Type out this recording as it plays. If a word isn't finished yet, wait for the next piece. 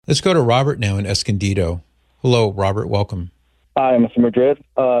Let's go to Robert now in Escondido. Hello, Robert. Welcome. Hi, Mr. Madrid.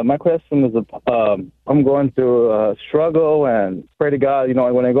 My question is, I'm going through a struggle, and pray to God,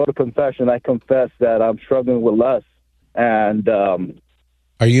 when I go to confession, I confess that I'm struggling with lust. And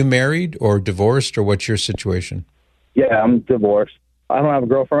are you married or divorced, or what's your situation? Yeah, I'm divorced. I don't have a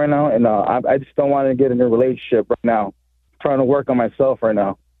girlfriend right now, and I just don't want to get in a relationship right now. I'm trying to work on myself right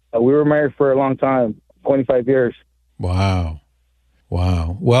now. We were married for a long time, 25 years. Wow.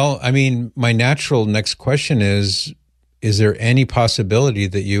 Well, I mean, my natural next question is there any possibility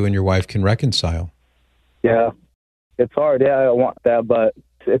that you and your wife can reconcile? Yeah, it's hard. Yeah, I want that, but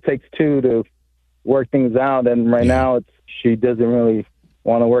it takes two to work things out. And right now, she doesn't really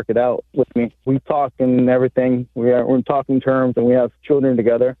want to work it out with me. We talk and everything. We're in talking terms, and we have children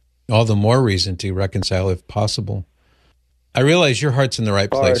together. All the more reason to reconcile if possible. I realize your heart's in the right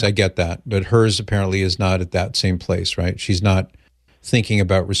place. I get that. But hers apparently is not at that same place, right? She's not thinking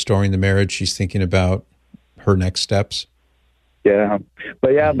about restoring the marriage. She's thinking about her next steps. Yeah.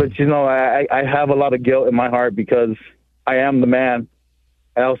 But I have a lot of guilt in my heart because I am the man.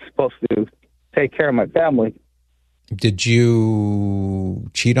 I was supposed to take care of my family. Did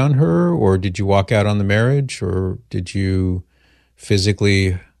you cheat on her, or did you walk out on the marriage, or did you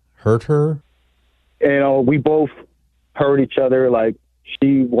physically hurt her? We both hurt each other. Like,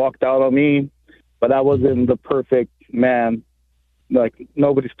 she walked out on me, but I wasn't the perfect man. Like,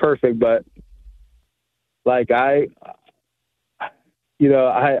 nobody's perfect, but like I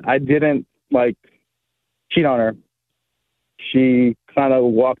didn't cheat on her. She kind of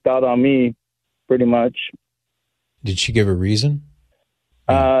walked out on me pretty much. Did she give a reason?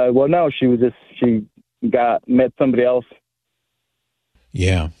 Well, no, she met somebody else.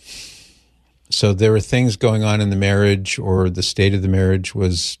 Yeah. So there were things going on in the marriage, or the state of the marriage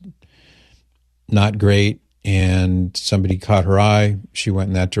was not great, and somebody caught her eye. She went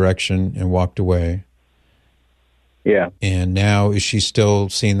in that direction and walked away. Yeah. And now, is she still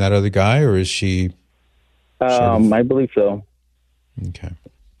seeing that other guy, or is she? I believe so. Okay.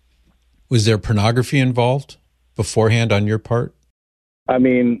 Was there pornography involved beforehand on your part? I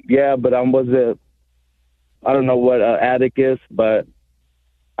mean, yeah, but I don't know what an addict is, but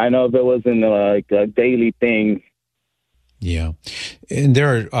I know if it wasn't a daily thing. Yeah. And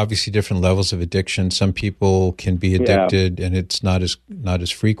there are obviously different levels of addiction. Some people can be addicted and it's not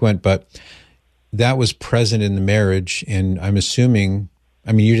as frequent, but that was present in the marriage. And I'm assuming,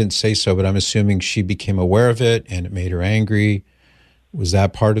 I mean, you didn't say so, but I'm assuming she became aware of it and it made her angry. Was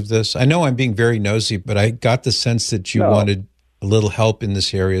that part of this? I know I'm being very nosy, but I got the sense that you wanted a little help in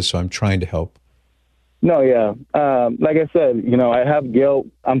this area, so I'm trying to help. No, yeah. Like I said, I have guilt.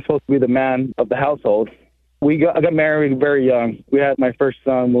 I'm supposed to be the man of the household. I got married very young. We had my first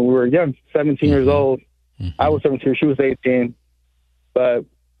son when we were young, 17 years old. Mm-hmm. I was 17, she was 18. But,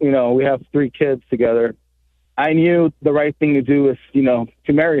 we have 3 kids together. I knew the right thing to do is,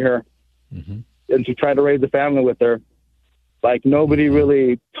 to marry her and to try to raise a family with her. Like, nobody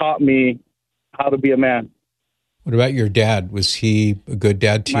really taught me how to be a man. What about your dad? Was he a good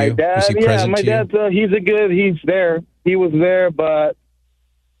dad to you? My dad, was he present to you? My dad's, he's there. He was there, but,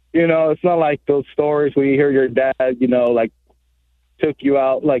 it's not like those stories where you hear your dad, took you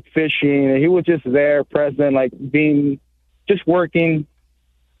out, fishing. He was just there, present, just working.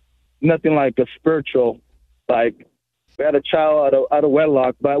 Nothing like a spiritual, we had a child out of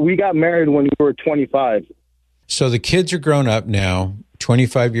wedlock, but we got married when we were 25. So the kids are grown up now,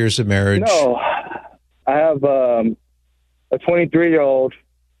 25 years of marriage. No, I have a 23-year-old,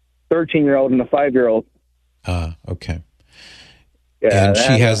 13-year-old, and a 5-year-old. Okay. Yeah, and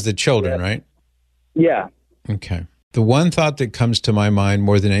she has the children, right? Yeah. Okay. The one thought that comes to my mind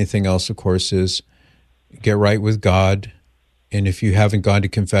more than anything else, of course, is get right with God. And if you haven't gone to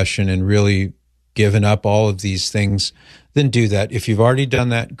confession and really given up all of these things, then do that. If you've already done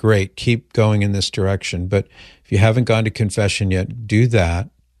that, great. Keep going in this direction. But if you haven't gone to confession yet, do that.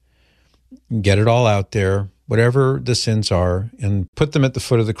 Get it all out there, whatever the sins are, and put them at the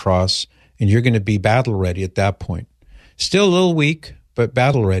foot of the cross, and you're going to be battle ready at that point. Still a little weak, but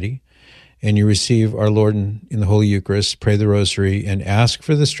battle ready. And you receive our Lord in the Holy Eucharist, pray the Rosary, and ask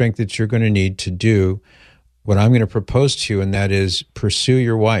for the strength that you're going to need to do what I'm going to propose to you, and that is pursue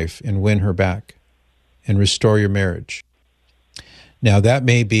your wife and win her back and restore your marriage. Now, that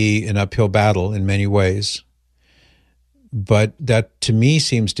may be an uphill battle in many ways, but that to me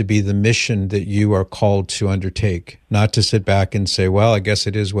seems to be the mission that you are called to undertake, not to sit back and say, well, I guess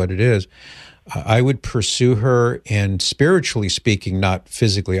it is what it is. I would pursue her, and spiritually speaking, not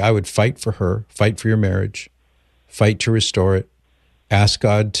physically, I would fight for her, fight for your marriage, fight to restore it, ask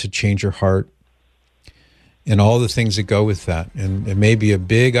God to change her heart, and all the things that go with that. And it may be a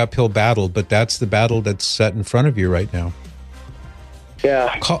big uphill battle, but that's the battle that's set in front of you right now.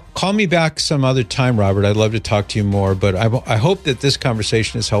 Yeah. Call me back some other time, Robert. I'd love to talk to you more, but I hope that this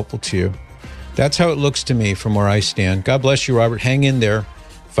conversation is helpful to you. That's how it looks to me from where I stand. God bless you, Robert. Hang in there.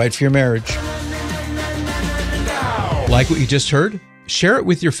 Fight for your marriage. Like what you just heard? Share it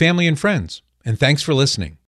with your family and friends. And thanks for listening.